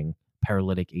 warning,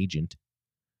 paralytic agent.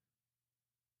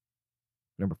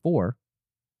 Number four,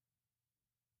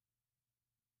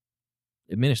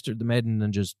 administered the med and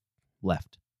then just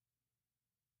left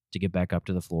to get back up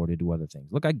to the floor to do other things.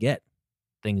 Look, I get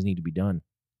things need to be done,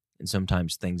 and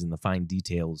sometimes things in the fine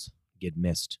details get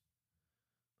missed.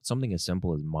 Something as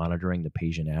simple as monitoring the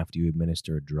patient after you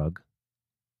administer a drug,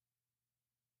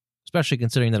 especially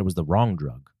considering that it was the wrong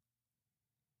drug.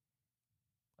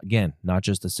 Again, not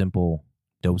just a simple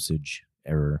dosage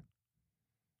error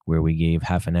where we gave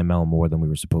half an ml more than we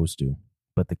were supposed to,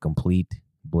 but the complete,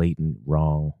 blatant,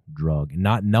 wrong drug,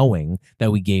 not knowing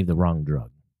that we gave the wrong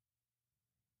drug.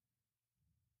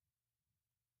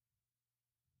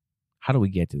 How do we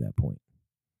get to that point?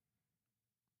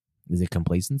 Is it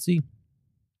complacency?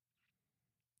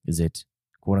 Is it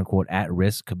quote-unquote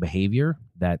at-risk behavior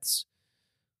that's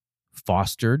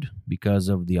fostered because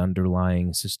of the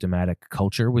underlying systematic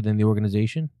culture within the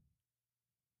organization?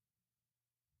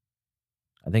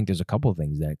 I think there's a couple of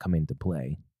things that come into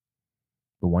play.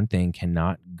 But one thing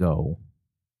cannot go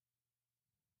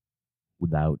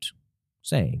without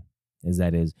saying,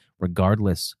 is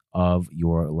regardless of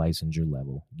your licensure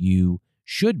level, you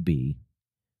should be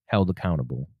held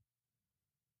accountable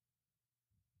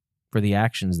for the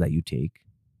actions that you take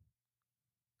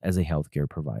as a healthcare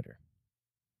provider.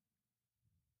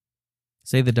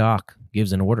 Say the doc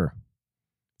gives an order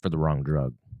for the wrong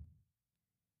drug.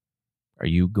 Are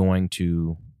you going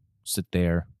to sit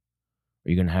there? Are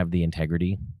you going to have the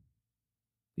integrity,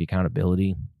 the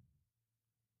accountability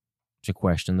to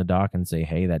question the doc and say,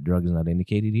 hey, that drug is not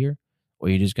indicated here? Or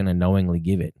are you just going to knowingly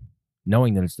give it,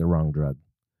 knowing that it's the wrong drug?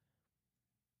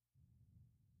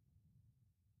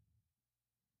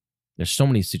 There's so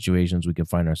many situations we can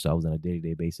find ourselves on a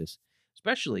day-to-day basis,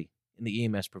 especially in the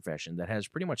EMS profession that has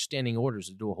pretty much standing orders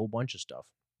to do a whole bunch of stuff.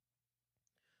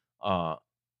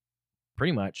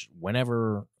 Pretty much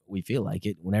whenever we feel like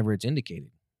it, whenever it's indicated.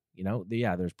 You know,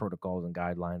 there's protocols and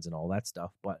guidelines and all that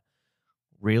stuff, but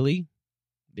really,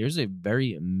 there's a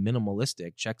very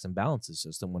minimalistic checks and balances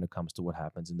system when it comes to what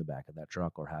happens in the back of that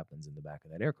truck or happens in the back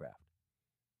of that aircraft.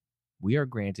 We are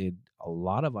granted a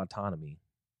lot of autonomy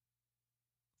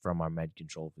from our med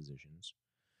control physicians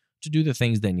to do the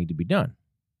things that need to be done.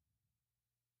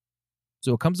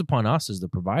 So it comes upon us as the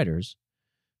providers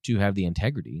to have the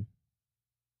integrity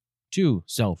to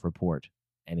self-report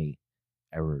any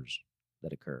errors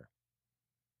that occur.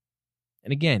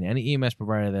 And again, any EMS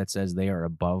provider that says they are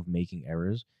above making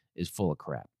errors is full of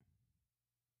crap.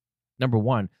 Number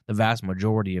one, the vast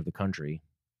majority of the country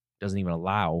doesn't even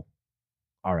allow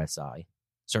RSI.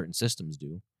 Certain systems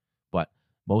do, but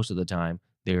most of the time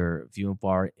they're few and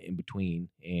far in between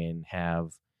and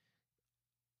have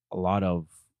a lot of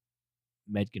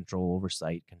med control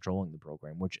oversight controlling the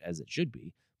program, which as it should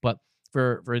be. But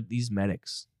for these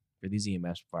medics, for these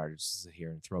EMS providers to sit here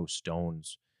and throw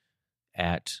stones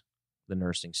at the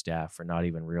nursing staff for not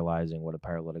even realizing what a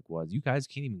paralytic was, you guys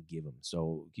can't even give them.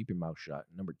 So keep your mouth shut.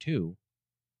 Number two,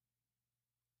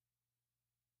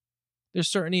 there's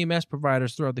certain EMS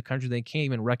providers throughout the country, they can't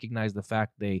even recognize the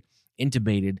fact they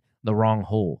intubated the wrong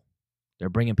hole. They're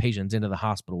bringing patients into the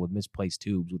hospital with misplaced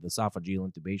tubes, with esophageal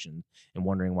intubation, and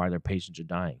wondering why their patients are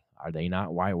dying. Are they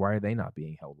not? Why are they not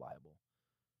being held liable?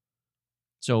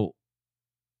 So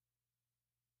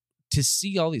to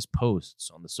see all these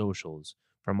posts on the socials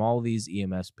from all these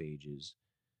EMS pages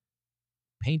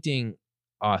painting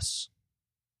us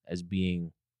as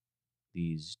being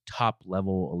these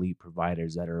top-level elite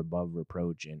providers that are above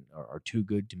reproach and are too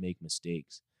good to make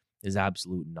mistakes is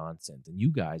absolute nonsense. And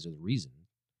you guys are the reason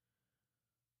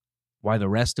why the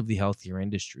rest of the healthcare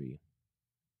industry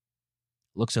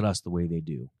looks at us the way they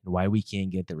do and why we can't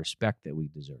get the respect that we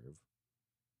deserve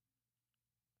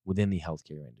within the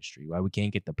healthcare industry, why we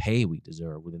can't get the pay we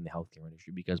deserve within the healthcare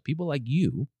industry, because people like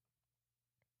you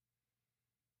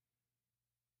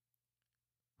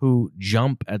who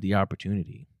jump at the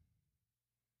opportunity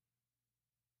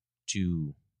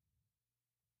to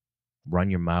run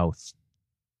your mouth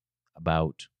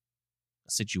about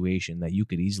a situation that you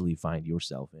could easily find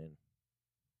yourself in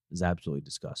is absolutely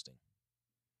disgusting.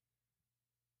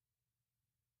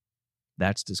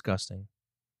 That's disgusting.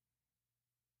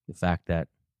 The fact that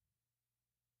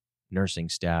nursing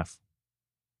staff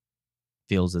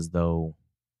feels as though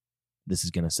this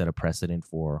is going to set a precedent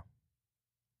for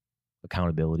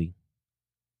accountability,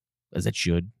 as it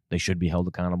should. They should be held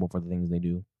accountable for the things they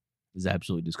do. Is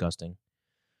absolutely disgusting.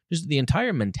 Just the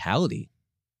entire mentality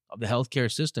of the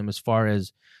healthcare system as far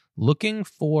as looking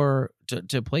for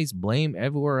to place blame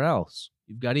everywhere else.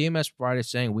 You've got EMS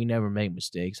providers saying we never make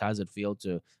mistakes. How's it feel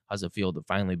to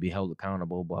finally be held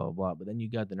accountable? Blah blah blah. But then you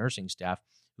got the nursing staff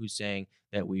who's saying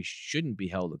that we shouldn't be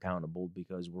held accountable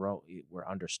because we're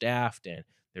understaffed and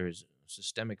there's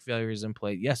systemic failures in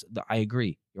place. Yes, I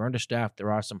agree. You're understaffed.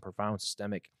 There are some profound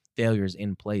systemic failures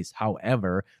in place.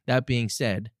 However, that being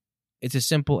said, it's as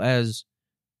simple as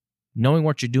knowing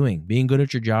what you're doing, being good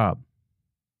at your job,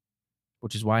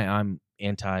 which is why I'm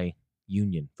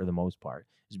anti-union for the most part,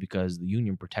 is because the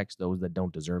union protects those that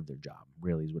don't deserve their job,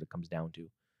 really is what it comes down to.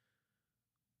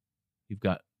 You've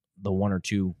got the one or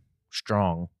two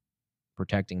strong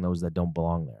protecting those that don't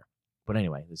belong there. But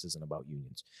anyway, this isn't about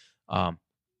unions.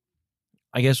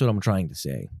 I guess what I'm trying to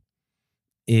say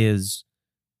is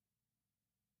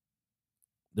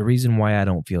the reason why I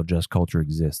don't feel just culture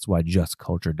exists, why just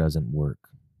culture doesn't work,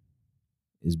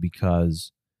 is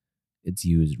because it's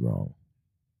used wrong.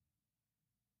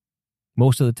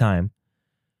 Most of the time,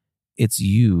 it's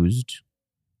used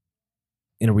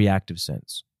in a reactive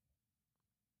sense.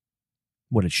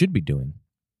 What it should be doing,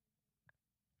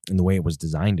 and the way it was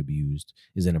designed to be used,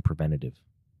 is in a preventative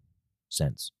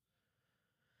sense.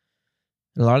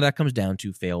 And a lot of that comes down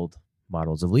to failed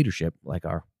models of leadership, like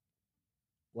our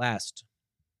last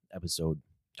episode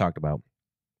talked about,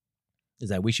 is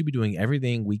that we should be doing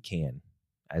everything we can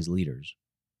as leaders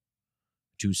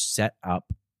to set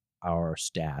up our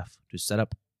staff, to set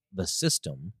up the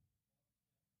system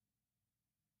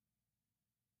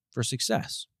for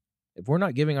success. If we're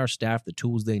not giving our staff the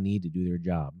tools they need to do their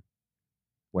job,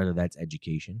 whether that's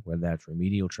education, whether that's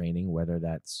remedial training, whether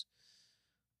that's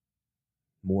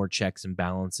more checks and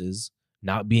balances,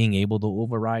 not being able to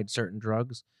override certain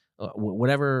drugs,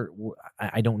 whatever,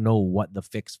 I don't know what the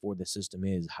fix for the system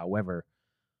is. However,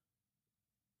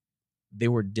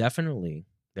 there are definitely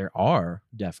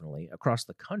across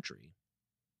the country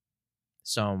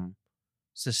some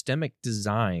systemic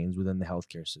designs within the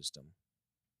healthcare system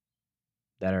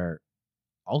that are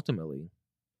ultimately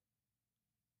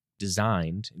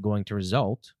designed going to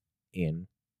result in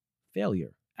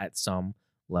failure at some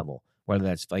level, whether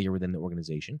that's failure within the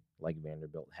organization, like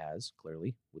Vanderbilt has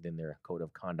clearly within their code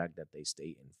of conduct that they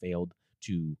state and failed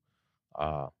to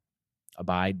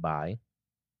abide by,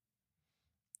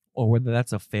 or whether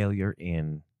that's a failure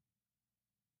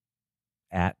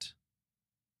at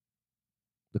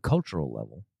the cultural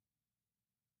level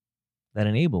that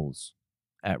enables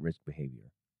at-risk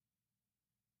behavior,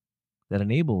 that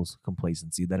enables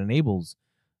complacency, that enables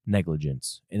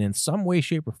negligence, and in some way,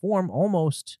 shape, or form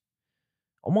almost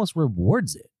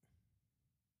rewards it.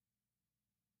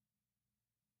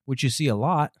 Which you see a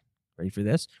lot, ready for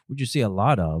this? Which you see a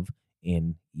lot of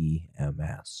in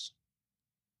EMS.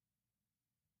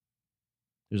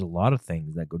 There's a lot of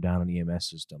things that go down in EMS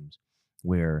systems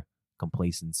where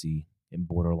complacency and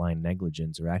borderline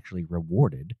negligence are actually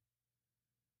rewarded,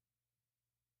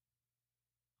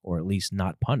 or at least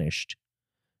not punished,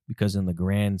 because in the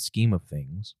grand scheme of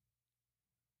things,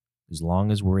 as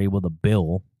long as we're able to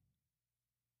bill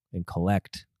and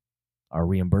collect our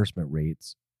reimbursement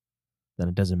rates, then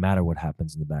it doesn't matter what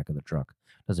happens in the back of the truck.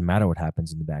 It doesn't matter what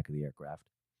happens in the back of the aircraft.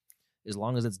 As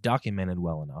long as it's documented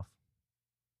well enough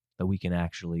that we can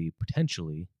actually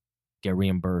potentially get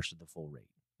reimbursed at the full rate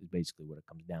is basically what it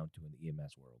comes down to in the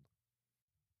EMS world.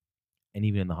 And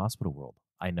even in the hospital world,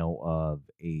 I know of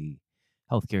a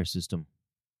healthcare system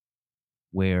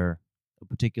where a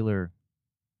particular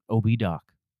OB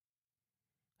doc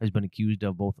has been accused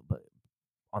of both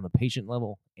on the patient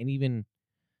level and even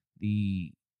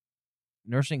the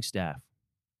nursing staff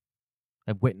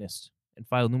have witnessed and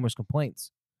filed numerous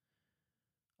complaints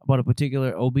about a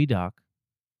particular OB doc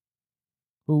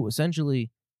who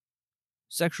essentially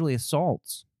sexually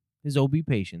assaults his OB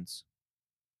patients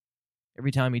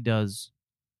every time he does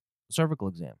a cervical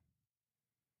exam.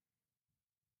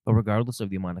 But regardless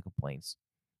of the amount of complaints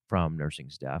from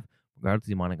nursing staff, regardless of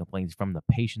the amount of complaints from the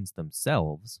patients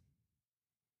themselves,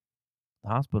 the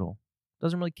hospital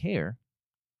doesn't really care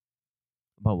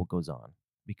about what goes on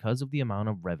because of the amount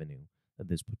of revenue that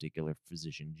this particular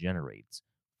physician generates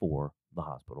for the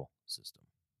hospital system.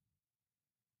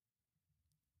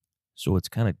 So it's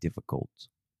kind of difficult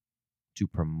to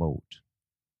promote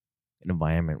an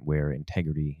environment where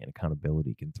integrity and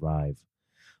accountability can thrive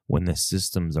when the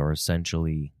systems are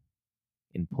essentially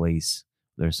in place.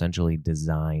 They're essentially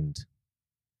designed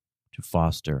to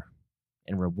foster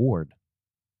and reward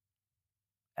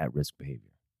at-risk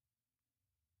behavior.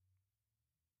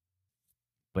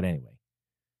 But anyway,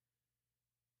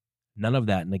 none of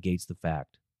that negates the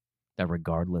fact that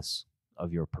regardless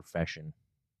of your profession,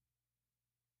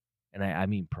 and I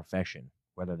mean profession,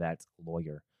 whether that's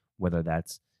lawyer, whether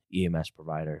that's EMS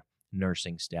provider,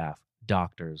 nursing staff,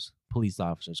 doctors, police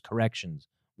officers, corrections,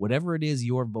 whatever it is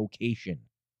your vocation,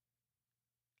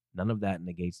 none of that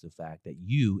negates the fact that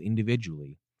you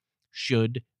individually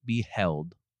should be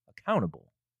held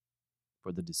accountable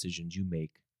for the decisions you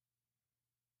make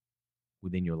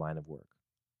within your line of work.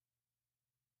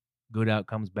 Good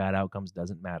outcomes, bad outcomes,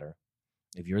 doesn't matter.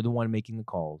 If you're the one making the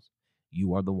calls,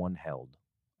 you are the one held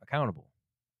accountable.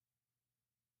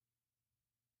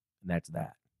 And that's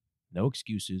that. No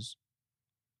excuses.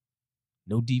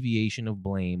 No deviation of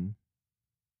blame.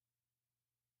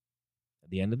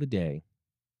 At the end of the day,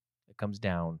 it comes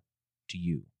down to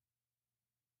you.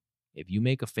 If you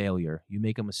make a failure, you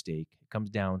make a mistake, it comes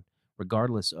down,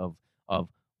 regardless of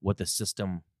what the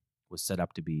system was set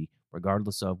up to be,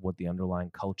 regardless of what the underlying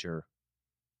culture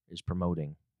is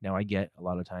promoting. Now, I get a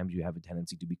lot of times you have a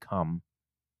tendency to become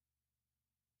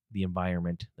the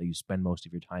environment that you spend most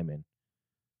of your time in.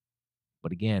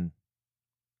 But again,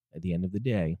 at the end of the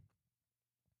day,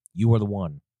 you are the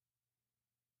one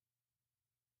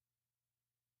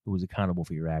who is accountable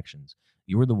for your actions.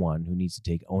 You are the one who needs to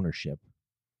take ownership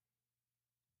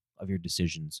of your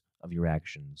decisions, of your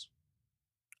actions,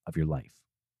 of your life,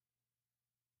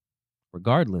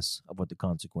 regardless of what the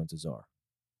consequences are.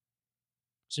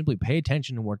 Simply pay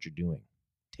attention to what you're doing.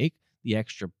 Take the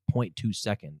extra 0.2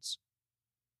 seconds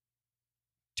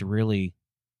to really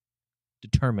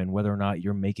determine whether or not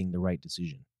you're making the right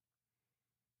decision.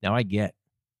 Now, I get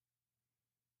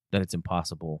that it's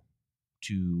impossible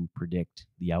to predict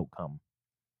the outcome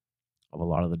of a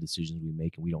lot of the decisions we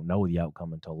make, and we don't know the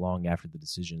outcome until long after the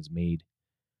decision is made.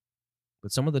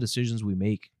 But some of the decisions we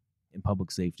make in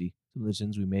public safety, some of the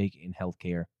decisions we make in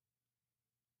healthcare,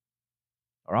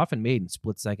 are often made in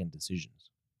split-second decisions,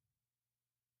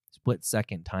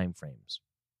 split-second time frames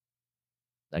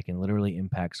that can literally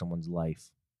impact someone's life.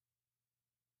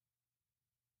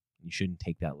 You shouldn't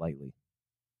take that lightly.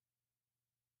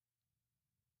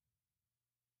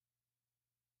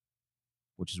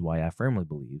 Which is why I firmly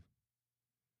believe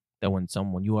that when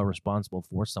you are responsible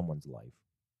for someone's life,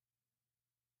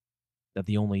 that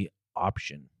the only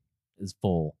option is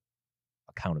full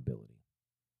accountability.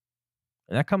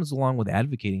 And that comes along with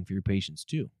advocating for your patients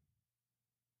too.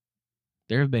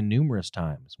 There have been numerous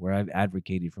times where I've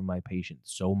advocated for my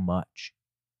patients so much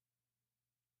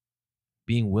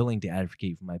being willing to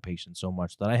advocate for my patients so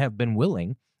much that I have been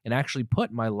willing and actually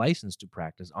put my license to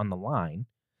practice on the line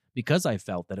because I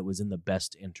felt that it was in the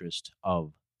best interest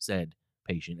of said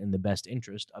patient, in the best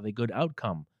interest of a good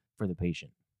outcome for the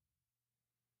patient.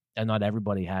 And not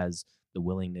everybody has the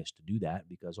willingness to do that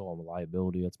because, I'm a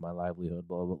liability, it's my livelihood,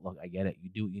 blah, blah, blah. Look, I get it. You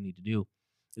do what you need to do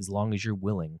as long as you're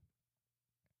willing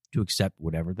to accept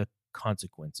whatever the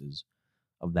consequences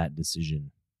of that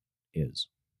decision is.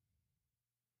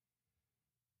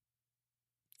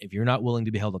 If you're not willing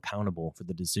to be held accountable for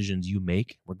the decisions you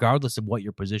make, regardless of what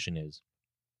your position is,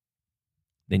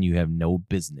 then you have no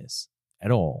business at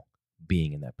all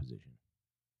being in that position.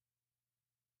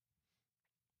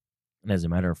 And as a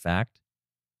matter of fact,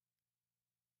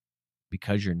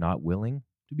 because you're not willing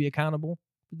to be accountable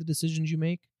for the decisions you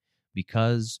make,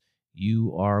 because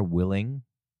you are willing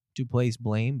to place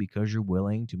blame, because you're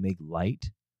willing to make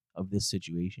light of this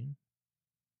situation,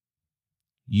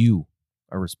 you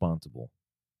are responsible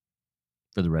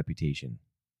for the reputation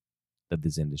that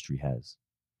this industry has.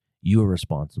 You are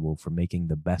responsible for making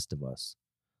the best of us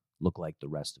look like the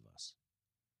rest of us,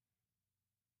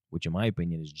 which in my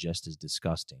opinion is just as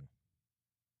disgusting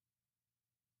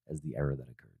as the error that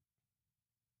occurred.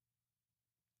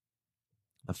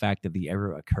 The fact that the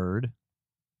error occurred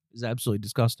is absolutely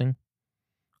disgusting.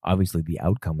 Obviously, the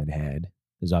outcome it had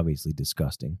is obviously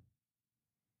disgusting.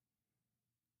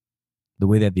 The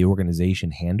way that the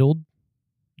organization handled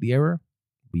the error,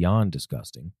 beyond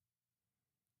disgusting.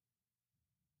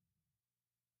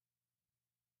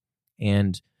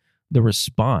 And the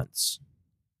response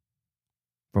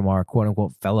from our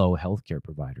quote-unquote fellow healthcare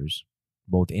providers,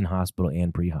 both in hospital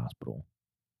and pre-hospital,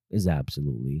 is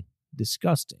absolutely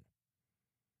disgusting.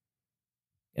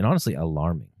 And honestly,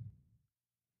 alarming.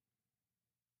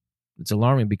 It's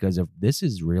alarming because if this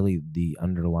is really the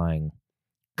underlying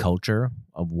culture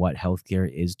of what healthcare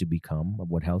is to become, of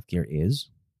what healthcare is,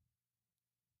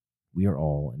 we are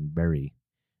all in very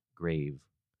grave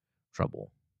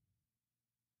trouble.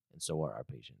 And so are our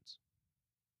patients.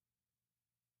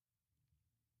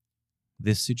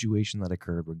 This situation that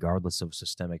occurred, regardless of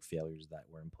systemic failures that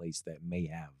were in place that may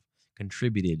have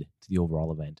contributed to the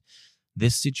overall event,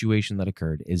 this situation that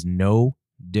occurred is no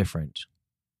different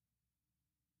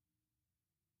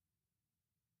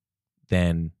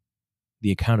than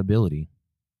the accountability,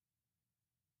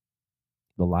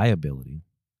 the liability,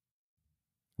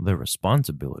 the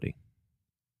responsibility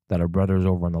that our brothers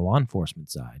over on the law enforcement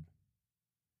side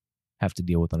have to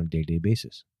deal with on a day-to-day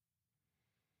basis.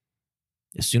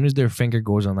 As soon as their finger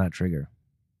goes on that trigger,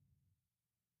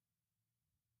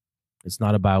 it's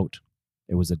not about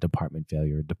it was a department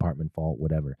failure, a department fault,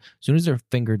 whatever. As soon as their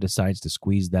finger decides to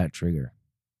squeeze that trigger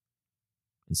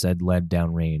and said lead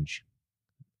downrange,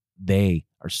 they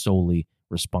are solely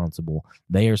responsible.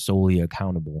 They are solely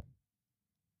accountable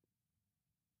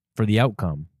for the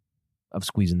outcome of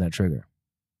squeezing that trigger.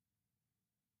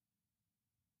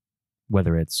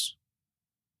 Whether it's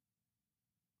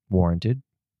warranted,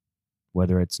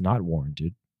 whether it's not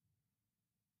warranted.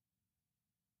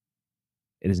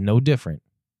 It is no different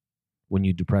when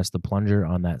you depress the plunger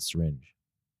on that syringe.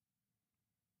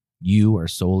 You are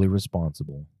solely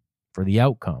responsible for the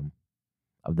outcome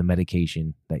of the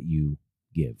medication that you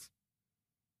give,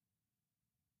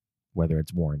 whether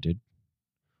it's warranted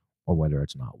or whether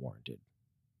it's not warranted.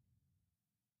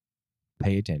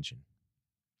 Pay attention.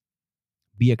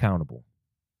 Be accountable.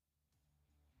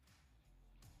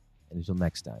 And until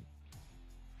next time,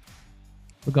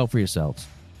 look out for yourselves.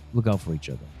 Look out for each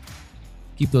other.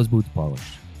 Keep those boots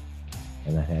polished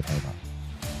and that head held up.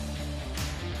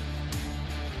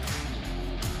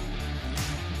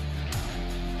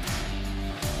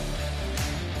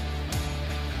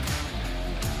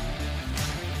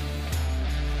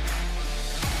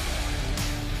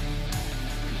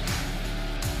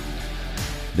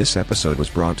 This episode was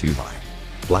brought to you by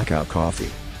Blackout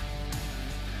Coffee.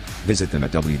 Visit them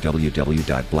at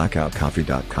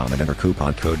www.blackoutcoffee.com and enter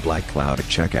coupon code BLACKCLOUD at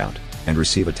checkout, and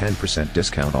receive a 10%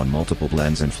 discount on multiple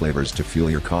blends and flavors to fuel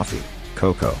your coffee,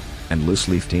 cocoa, and loose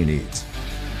leaf tea needs.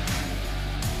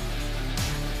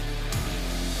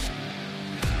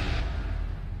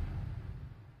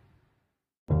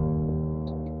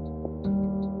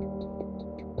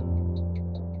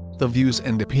 The views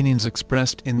and opinions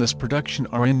expressed in this production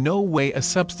are in no way a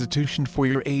substitution for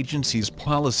your agency's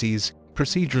policies,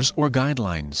 procedures or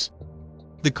guidelines.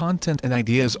 The content and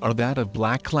ideas are that of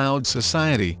Black Cloud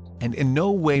Society, and in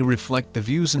no way reflect the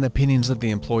views and opinions of the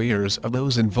employers of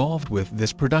those involved with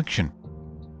this production.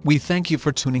 We thank you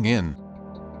for tuning in.